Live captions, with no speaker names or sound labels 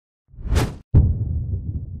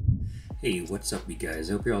Hey, what's up you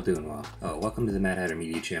guys? I hope you're all doing well. Welcome to the Mad Hatter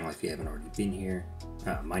Media channel if you haven't already been here.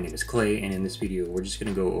 My name is Clay, and in this video we're just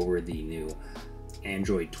going to go over the new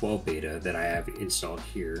Android 12 beta that I have installed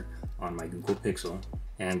here on my Google Pixel.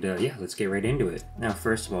 And yeah, let's get right into it. Now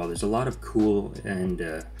first of all, there's a lot of cool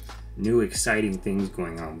and new exciting things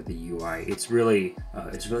going on with the UI. It's really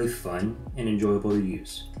fun and enjoyable to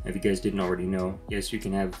use. If you guys didn't already know, yes, you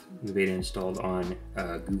can have the beta installed on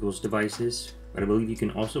Google's devices, but I believe you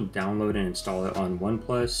can also download and install it on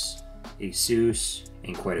OnePlus, Asus,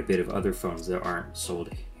 and quite a bit of other phones that aren't sold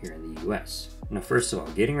here in the US. Now first of all,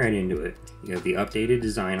 getting right into it, you have the updated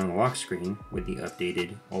design on the lock screen with the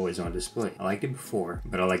updated always on display. I liked it before,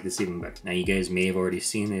 but I like this even better. Now you guys may have already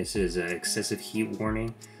seen this as an excessive heat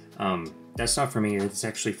warning. That's not for me, it's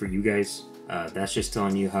actually for you guys. That's just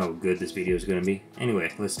telling you how good this video is going to be.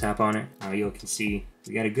 Anyway, let's tap on it. Now you can see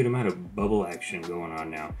we got a good amount of bubble action going on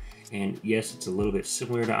now. And yes, it's a little bit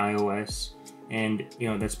similar to iOS. And you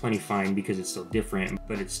know, that's plenty fine because it's still different,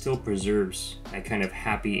 but it still preserves that kind of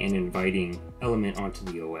happy and inviting element onto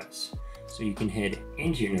the OS. So you can head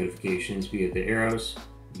into your notifications via the arrows,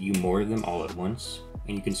 view more of them all at once,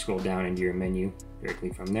 and you can scroll down into your menu directly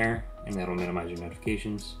from there, and that'll minimize your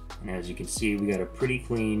notifications. And as you can see, we got a pretty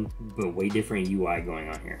clean but way different UI going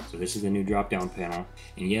on here. So this is the new drop-down panel,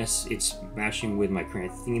 and yes, it's matching with my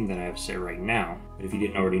current theme that I have set right now. But if you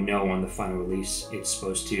didn't already know, on the final release, it's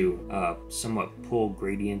supposed to somewhat pull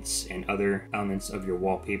gradients and other elements of your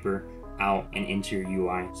wallpaper out and into your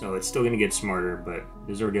UI. So it's still gonna get smarter, but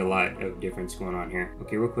there's already a lot of difference going on here.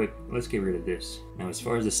 Okay, real quick, let's get rid of this. Now, as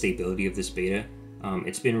far as the stability of this beta,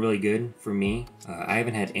 it's been really good for me. I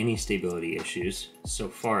haven't had any stability issues, so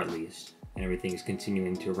far at least, and everything is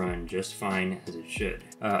continuing to run just fine as it should.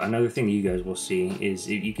 Another thing that you guys will see is,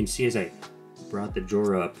 you can see as I brought the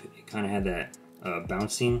drawer up, it kind of had that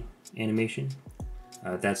bouncing animation.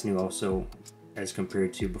 That's new also as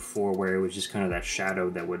compared to before, where it was just kind of that shadow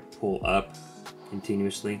that would pull up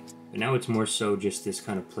continuously. But now it's more so just this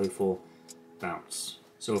kind of playful bounce.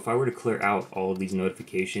 So if I were to clear out all of these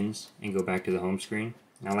notifications and go back to the home screen,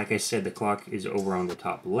 now like I said, the clock is over on the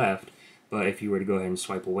top left, but if you were to go ahead and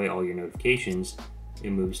swipe away all your notifications,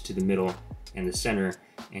 it moves to the middle and the center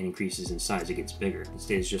and increases in size. It gets bigger. It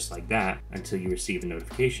stays just like that until you receive a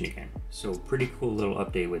notification again. So pretty cool little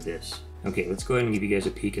update with this. Okay, let's go ahead and give you guys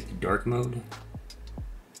a peek at the dark mode.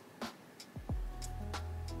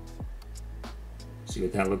 See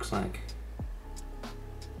what that looks like.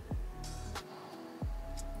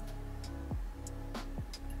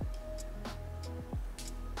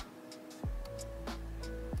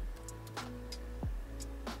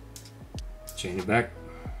 Change it back.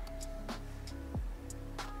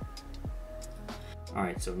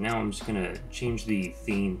 Alright, so now I'm just gonna change the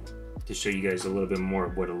theme to show you guys a little bit more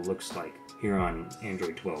of what it looks like here on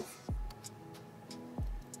Android 12.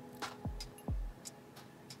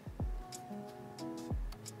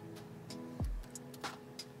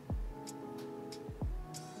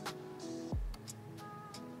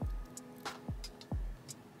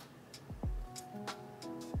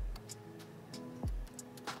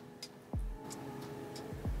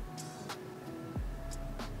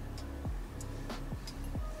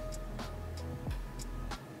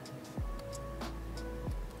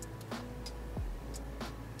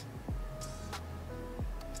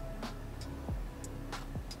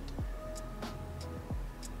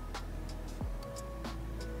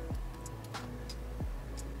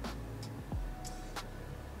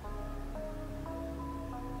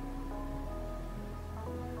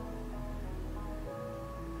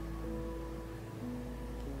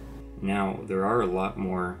 Now, there are a lot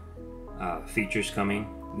more features coming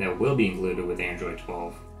that will be included with Android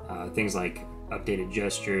 12. Things like updated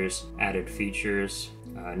gestures, added features,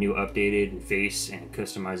 new updated face and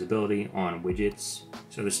customizability on widgets.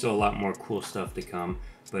 So there's still a lot more cool stuff to come.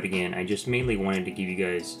 But again, I just mainly wanted to give you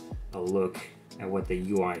guys a look at what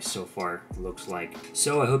the UI so far looks like.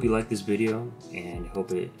 So I hope you liked this video and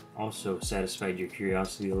hope it also satisfied your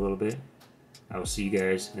curiosity a little bit. I will see you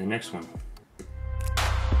guys in the next one.